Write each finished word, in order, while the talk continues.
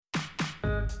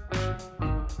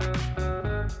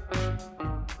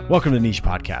Welcome to Niche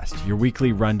Podcast, your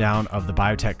weekly rundown of the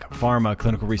biotech, pharma,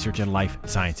 clinical research, and life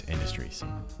science industries.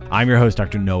 I'm your host,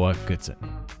 Dr. Noah Goodson.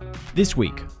 This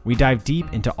week, we dive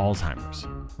deep into Alzheimer's.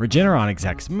 Regeneron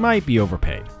execs might be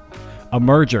overpaid, a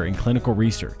merger in clinical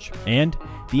research, and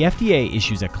the FDA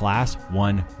issues a Class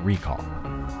 1 recall.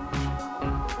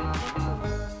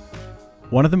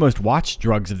 One of the most watched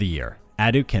drugs of the year,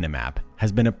 Aduhelm,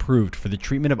 has been approved for the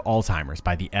treatment of Alzheimer's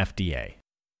by the FDA.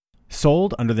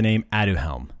 Sold under the name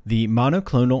Aduhelm, the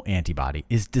monoclonal antibody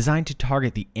is designed to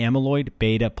target the amyloid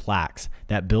beta plaques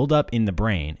that build up in the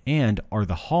brain and are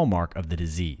the hallmark of the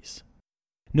disease.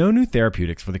 No new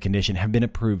therapeutics for the condition have been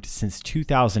approved since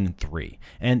 2003,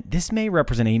 and this may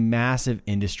represent a massive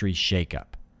industry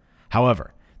shakeup.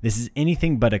 However, this is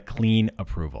anything but a clean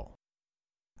approval.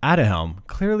 Aduhelm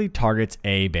clearly targets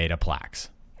A beta plaques.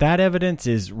 That evidence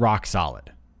is rock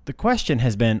solid. The question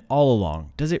has been all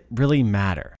along, does it really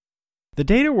matter? The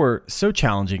data were so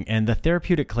challenging and the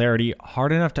therapeutic clarity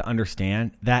hard enough to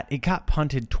understand that it got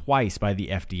punted twice by the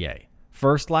FDA.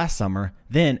 First last summer,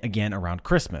 then again around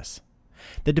Christmas.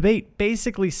 The debate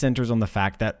basically centers on the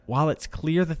fact that while it's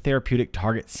clear the therapeutic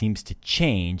target seems to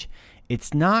change,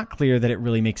 it's not clear that it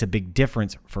really makes a big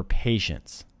difference for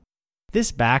patients.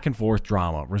 This back and forth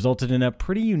drama resulted in a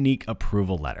pretty unique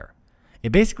approval letter.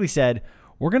 It basically said,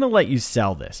 we're going to let you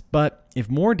sell this, but if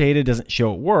more data doesn't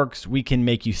show it works, we can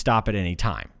make you stop at any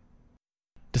time.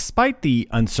 Despite the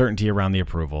uncertainty around the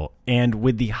approval, and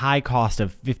with the high cost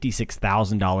of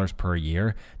 $56,000 per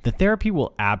year, the therapy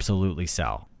will absolutely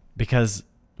sell. Because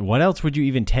what else would you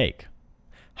even take?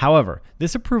 However,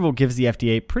 this approval gives the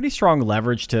FDA pretty strong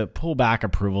leverage to pull back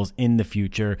approvals in the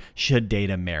future should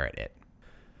data merit it.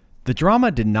 The drama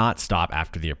did not stop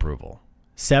after the approval.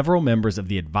 Several members of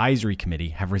the advisory committee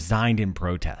have resigned in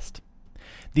protest.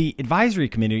 The advisory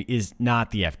committee is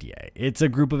not the FDA. It's a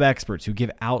group of experts who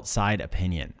give outside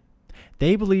opinion.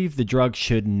 They believe the drug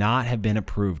should not have been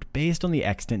approved based on the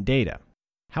extant data.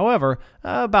 However,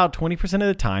 about 20% of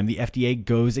the time, the FDA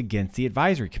goes against the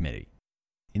advisory committee.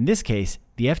 In this case,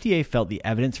 the FDA felt the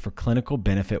evidence for clinical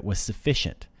benefit was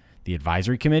sufficient. The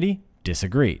advisory committee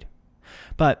disagreed.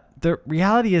 But the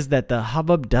reality is that the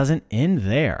hubbub doesn't end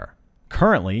there.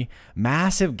 Currently,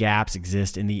 massive gaps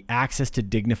exist in the access to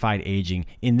dignified aging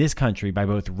in this country by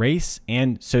both race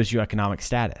and socioeconomic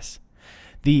status.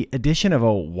 The addition of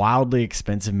a wildly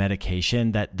expensive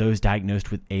medication that those diagnosed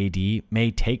with AD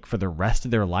may take for the rest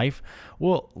of their life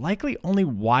will likely only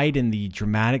widen the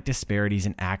dramatic disparities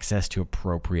in access to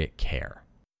appropriate care.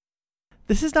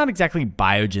 This is not exactly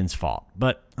Biogen's fault,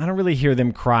 but I don't really hear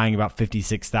them crying about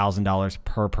 $56,000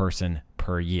 per person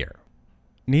per year.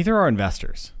 Neither are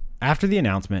investors. After the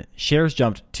announcement, shares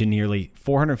jumped to nearly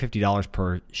 $450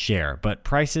 per share, but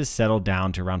prices settled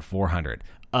down to around $400,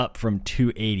 up from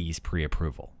 $280s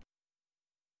pre-approval.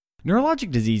 Neurologic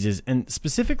diseases, and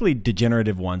specifically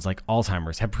degenerative ones like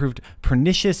Alzheimer's, have proved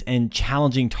pernicious and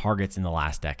challenging targets in the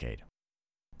last decade.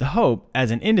 The hope, as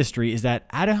an industry, is that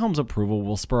Aduhelm's approval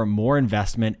will spur more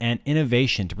investment and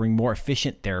innovation to bring more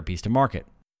efficient therapies to market.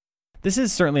 This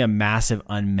is certainly a massive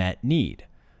unmet need.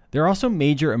 There are also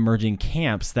major emerging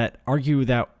camps that argue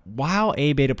that while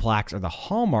A beta plaques are the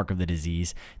hallmark of the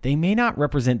disease, they may not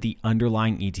represent the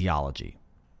underlying etiology.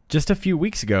 Just a few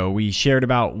weeks ago, we shared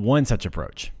about one such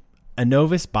approach.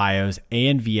 Innovis Bio's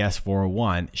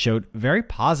ANVS401 showed very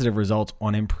positive results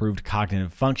on improved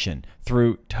cognitive function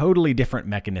through totally different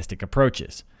mechanistic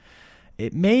approaches.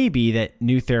 It may be that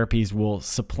new therapies will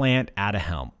supplant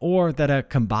Aduhelm, or that a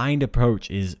combined approach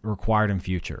is required in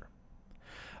future.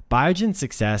 Biogen's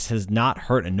success has not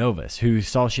hurt Innovis, who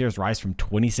saw shares rise from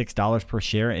 $26 per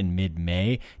share in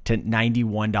mid-May to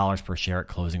 $91 per share at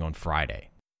closing on Friday.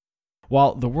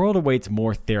 While the world awaits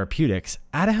more therapeutics,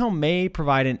 Aduhelm may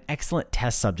provide an excellent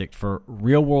test subject for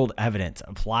real-world evidence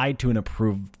applied to an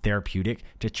approved therapeutic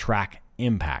to track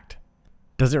impact.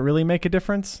 Does it really make a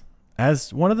difference?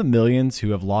 As one of the millions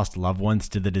who have lost loved ones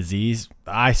to the disease,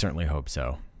 I certainly hope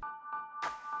so.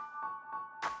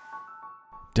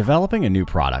 Developing a new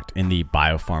product in the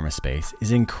biopharma space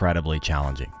is incredibly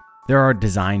challenging. There are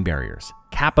design barriers,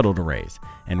 capital to raise,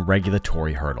 and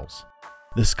regulatory hurdles.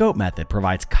 The SCOPE method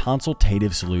provides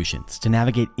consultative solutions to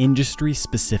navigate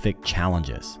industry-specific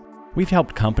challenges. We've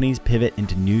helped companies pivot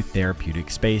into new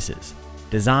therapeutic spaces,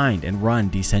 designed and run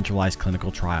decentralized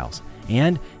clinical trials,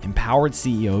 and empowered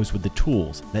CEOs with the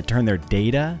tools that turn their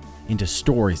data into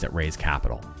stories that raise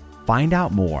capital. Find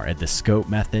out more at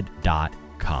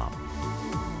thescopemethod.com.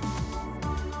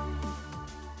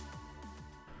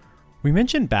 We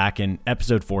mentioned back in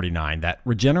episode 49 that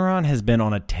Regeneron has been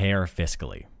on a tear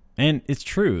fiscally. And it's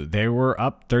true, they were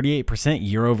up 38%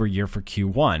 year over year for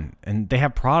Q1, and they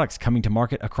have products coming to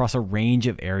market across a range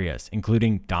of areas,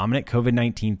 including dominant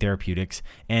COVID-19 therapeutics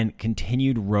and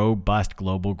continued robust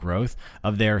global growth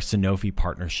of their Sanofi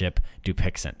partnership,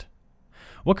 Dupixent.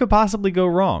 What could possibly go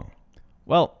wrong?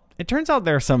 Well, it turns out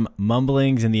there are some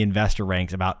mumblings in the investor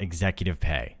ranks about executive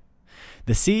pay.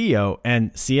 The CEO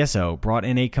and CSO brought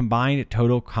in a combined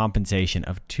total compensation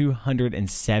of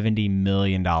 $270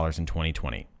 million in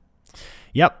 2020.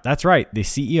 Yep, that's right. The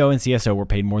CEO and CSO were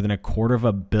paid more than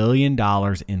 $250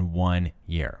 million in 1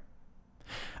 year.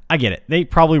 I get it. They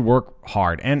probably work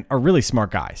hard and are really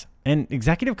smart guys. And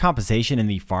executive compensation in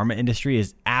the pharma industry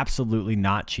is absolutely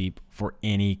not cheap for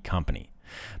any company.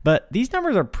 But these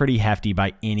numbers are pretty hefty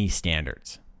by any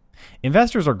standards.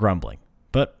 Investors are grumbling,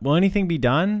 but will anything be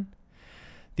done?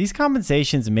 These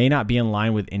compensations may not be in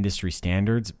line with industry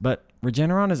standards, but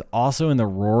Regeneron is also in the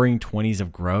roaring 20s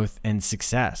of growth and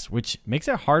success, which makes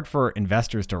it hard for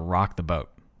investors to rock the boat.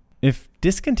 If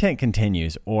discontent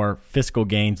continues or fiscal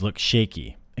gains look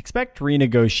shaky, expect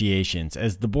renegotiations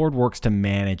as the board works to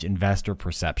manage investor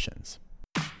perceptions.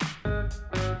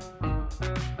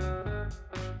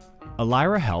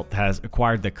 Alira Health has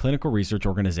acquired the clinical research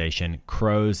organization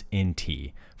CROS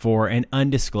for an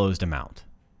undisclosed amount.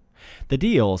 The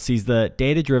deal sees the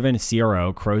data-driven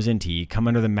CRO CROS come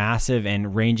under the massive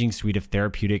and ranging suite of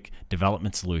therapeutic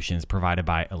development solutions provided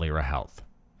by Alira Health.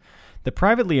 The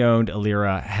privately owned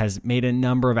Alira has made a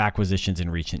number of acquisitions in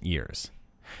recent years.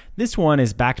 This one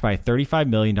is backed by a $35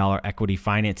 million equity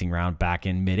financing round back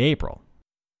in mid-April.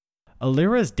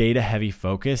 Alira's data-heavy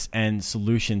focus and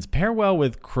solutions pair well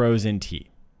with CROS.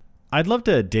 I'd love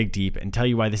to dig deep and tell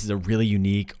you why this is a really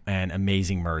unique and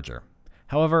amazing merger.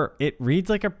 However, it reads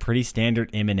like a pretty standard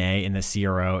M&A in the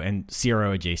CRO and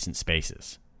CRO-adjacent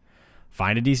spaces.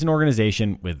 Find a decent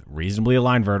organization with reasonably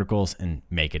aligned verticals and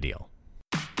make a deal.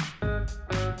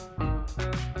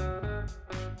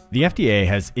 The FDA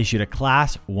has issued a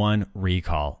Class 1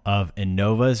 recall of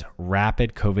Innova's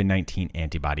rapid COVID-19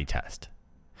 antibody test.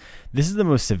 This is the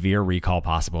most severe recall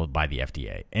possible by the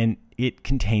FDA, and it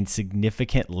contains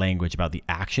significant language about the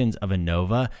actions of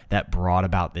Innova that brought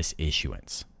about this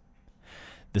issuance.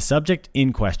 The subject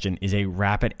in question is a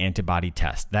rapid antibody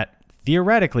test that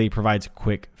theoretically provides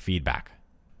quick feedback.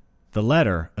 The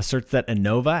letter asserts that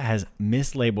Innova has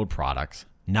mislabeled products,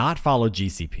 not followed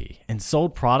GCP, and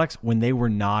sold products when they were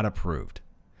not approved.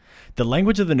 The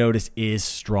language of the notice is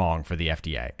strong for the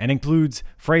FDA and includes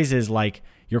phrases like,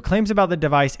 "Your claims about the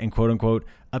device and quote-unquote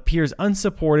appears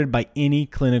unsupported by any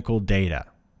clinical data."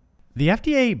 The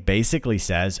FDA basically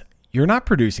says, you're not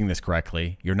producing this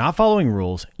correctly, you're not following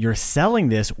rules, you're selling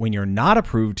this when you're not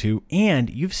approved to, and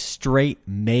you've straight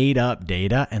made up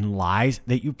data and lies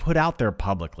that you put out there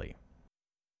publicly.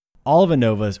 All of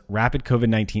Innova's rapid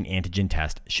COVID-19 antigen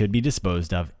test should be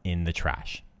disposed of in the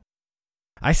trash.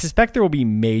 I suspect there will be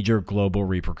major global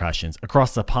repercussions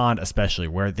across the pond, especially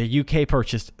where the UK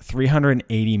purchased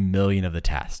 380 million of the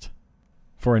test.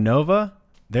 For Innova,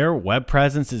 their web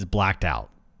presence is blacked out.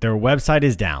 Their website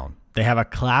is down. They have a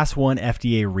Class 1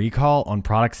 FDA recall on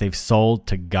products they've sold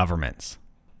to governments.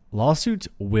 Lawsuits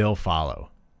will follow.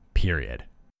 Period.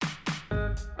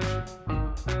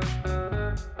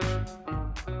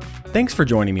 Thanks for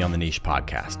joining me on the Niche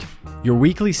Podcast, your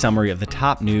weekly summary of the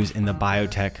top news in the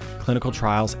biotech, clinical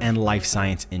trials, and life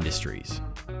science industries.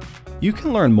 You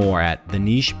can learn more at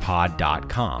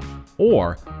thenichepod.com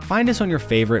or find us on your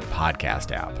favorite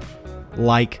podcast app.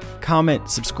 Like, comment,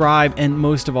 subscribe, and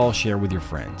most of all, share with your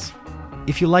friends.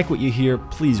 If you like what you hear,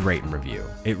 please rate and review.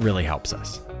 It really helps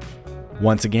us.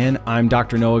 Once again, I'm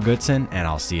Dr. Noah Goodson, and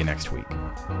I'll see you next week.